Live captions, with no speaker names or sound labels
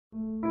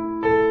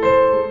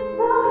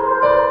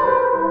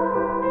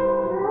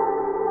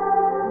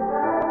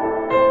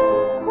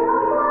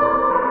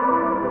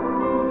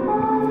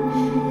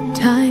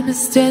is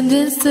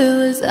standing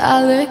still as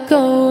I let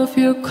go of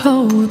your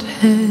cold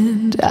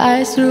hand.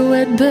 Eyes are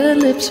wet but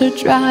lips are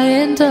dry,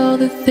 and all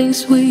the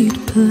things we'd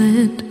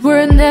planned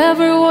were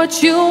never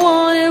what you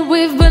wanted.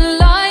 We've been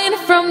lying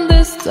from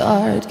the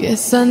start.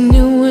 Guess I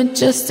knew it,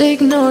 just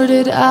ignored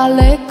it. I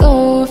let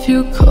go of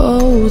your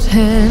cold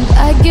hand.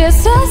 I guess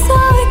I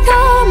saw it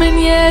coming,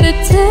 yet it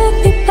took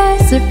me by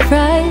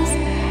surprise.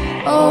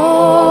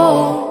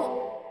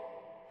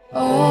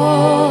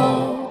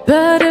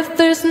 But if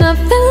there's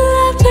nothing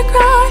left to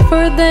cry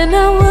for, then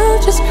I will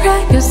just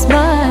crack a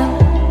smile.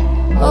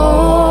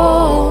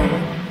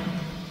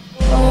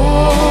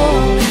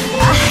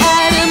 I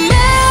had a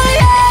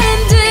million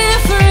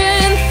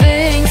different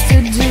things to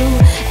do,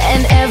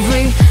 and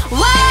every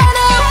one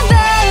of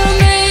them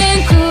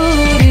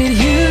included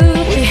you.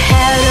 We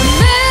had a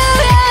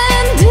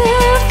million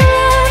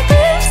different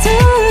things to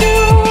do.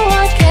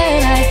 What can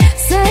I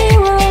say?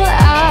 Well,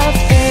 I've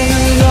been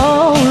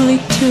lonely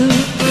too.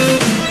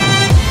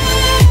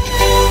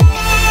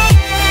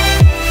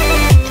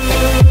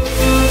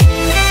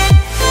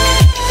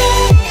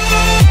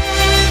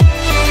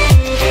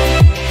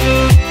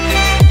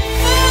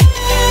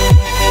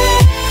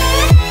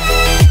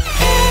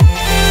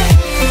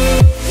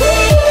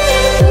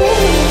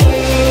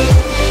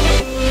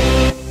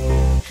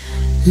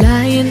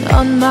 Lying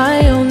on my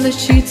own, the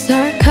sheets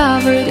are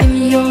covered in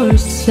your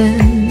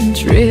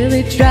scent.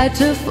 Really tried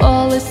to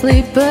fall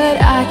asleep, but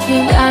I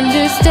can't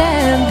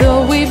understand.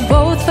 Though we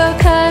both felt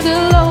kinda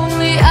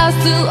lonely, I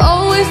still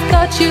always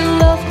thought you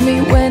loved me.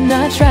 When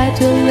I tried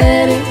to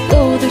let it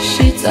go, the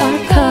sheets are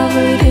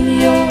covered in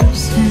your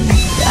scent.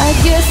 I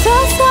guess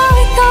I saw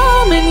it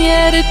coming,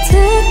 yet it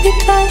took me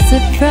by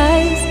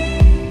surprise.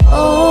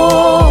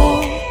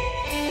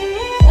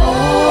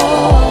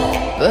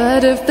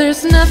 But if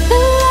there's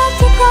nothing left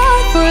to cry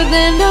for,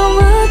 then I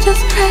will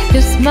just crack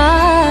a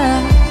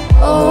smile.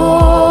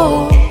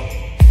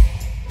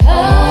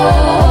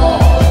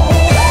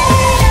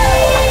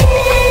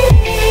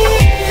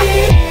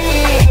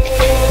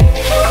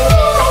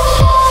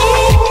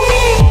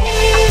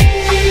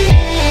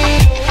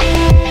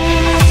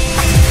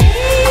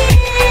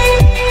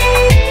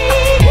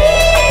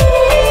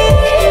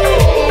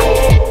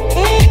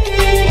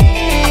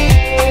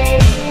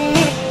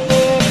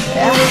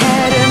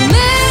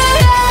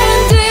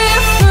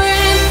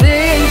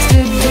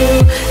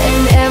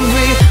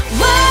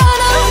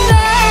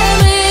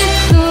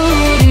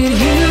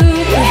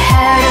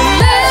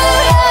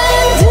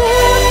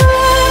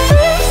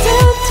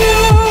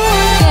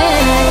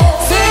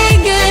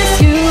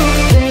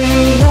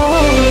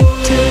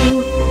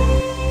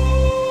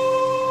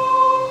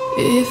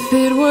 If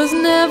it was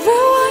never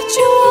what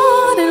you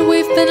wanted,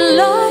 we've been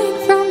lying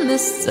from the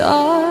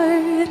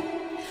start.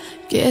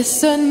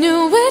 Guess I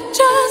knew it,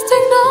 just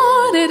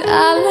ignored it. I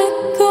let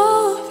go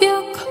of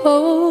your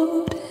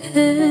cold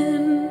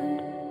hand.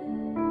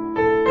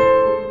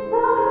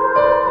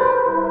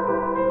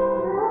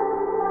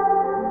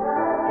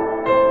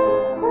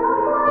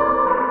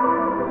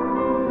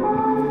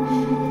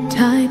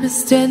 Time is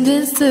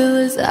standing still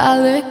as I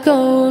let go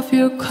of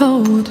your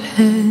cold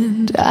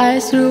hand.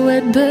 Eyes are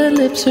wet but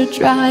lips are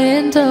dry,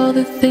 and all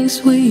the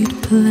things we'd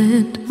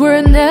planned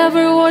were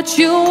never what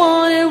you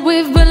wanted.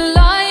 We've been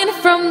lying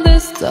from the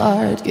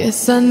start.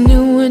 Guess I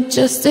knew it,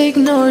 just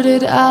ignored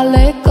it. I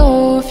let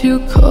go of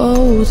your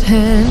cold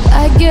hand.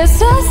 I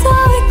guess I saw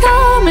it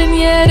coming,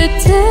 yet it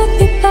took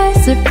me by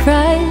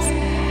surprise.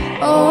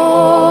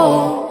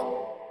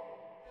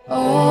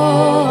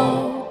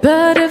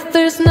 But if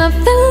there's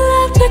nothing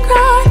left to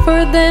cry for,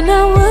 then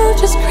I will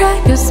just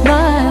crack a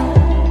smile.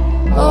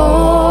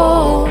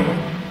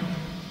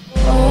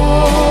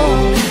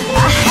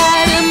 I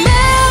had a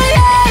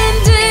million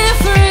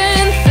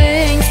different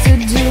things to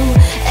do,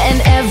 and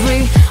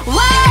every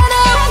one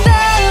of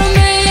them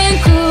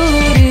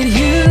included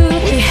you.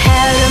 We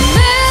had a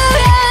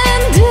million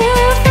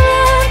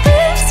different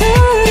things to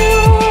do.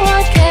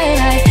 What can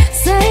I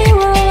say?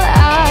 Well,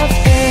 I've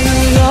been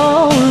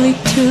lonely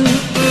too.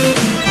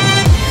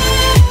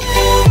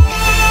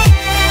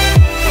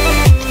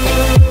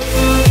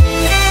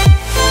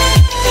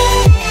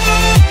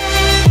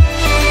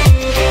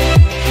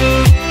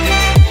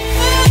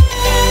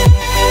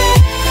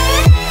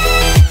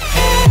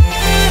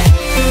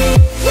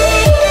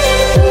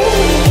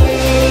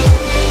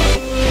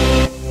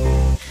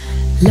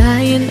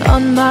 Lying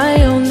on my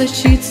own, the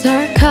sheets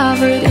are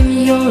covered in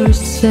your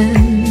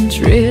scent.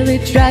 Really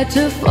tried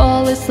to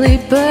fall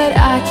asleep, but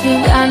I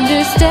can't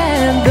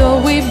understand. Though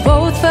we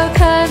both felt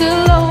kinda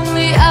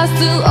lonely, I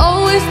still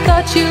always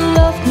thought you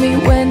loved me.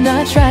 When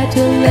I tried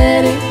to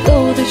let it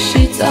go, the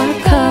sheets are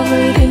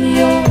covered in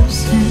your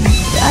scent.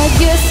 I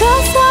guess I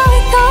saw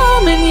it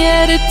coming,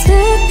 yet it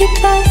took me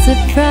by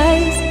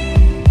surprise.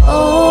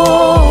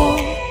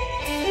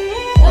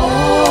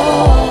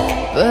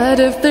 But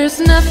if there's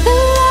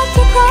nothing left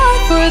to cry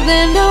for,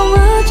 then I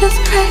will just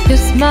crack a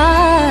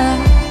smile.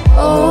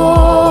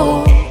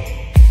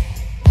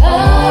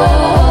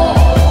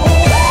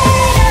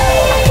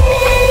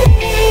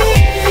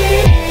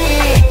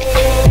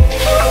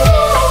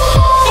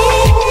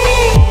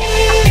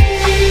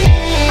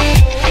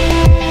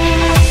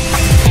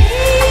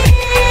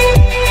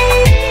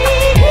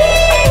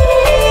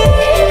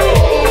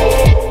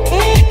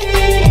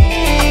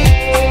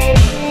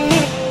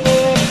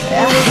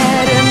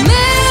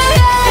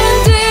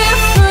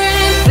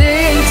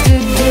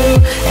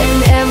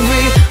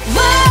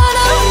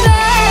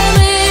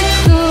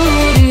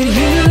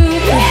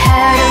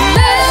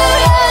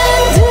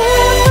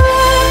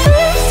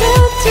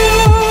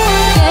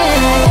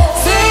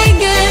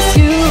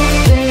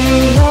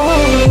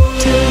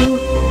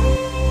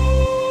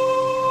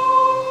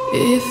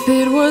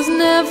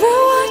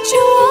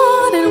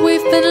 wanted,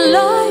 we've been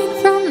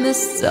lying from the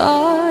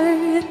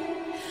start.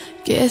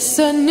 Guess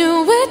I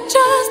knew it,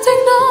 just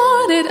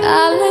ignored it.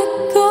 I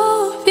let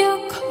go of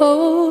your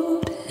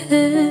cold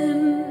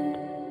hand.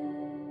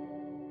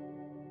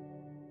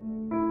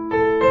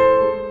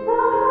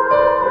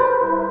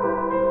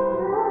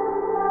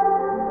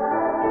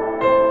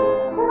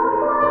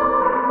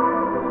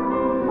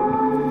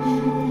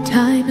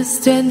 Time is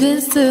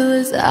standing still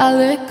as I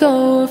let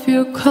go of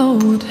your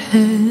cold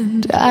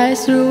hand.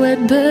 Eyes are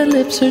wet but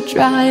lips are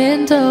dry,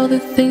 and all the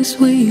things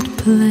we'd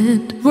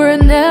planned were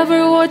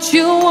never what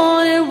you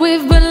wanted.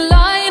 We've been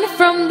lying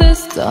from the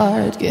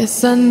start.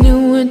 Guess I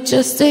knew it,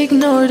 just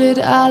ignored it.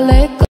 I let go.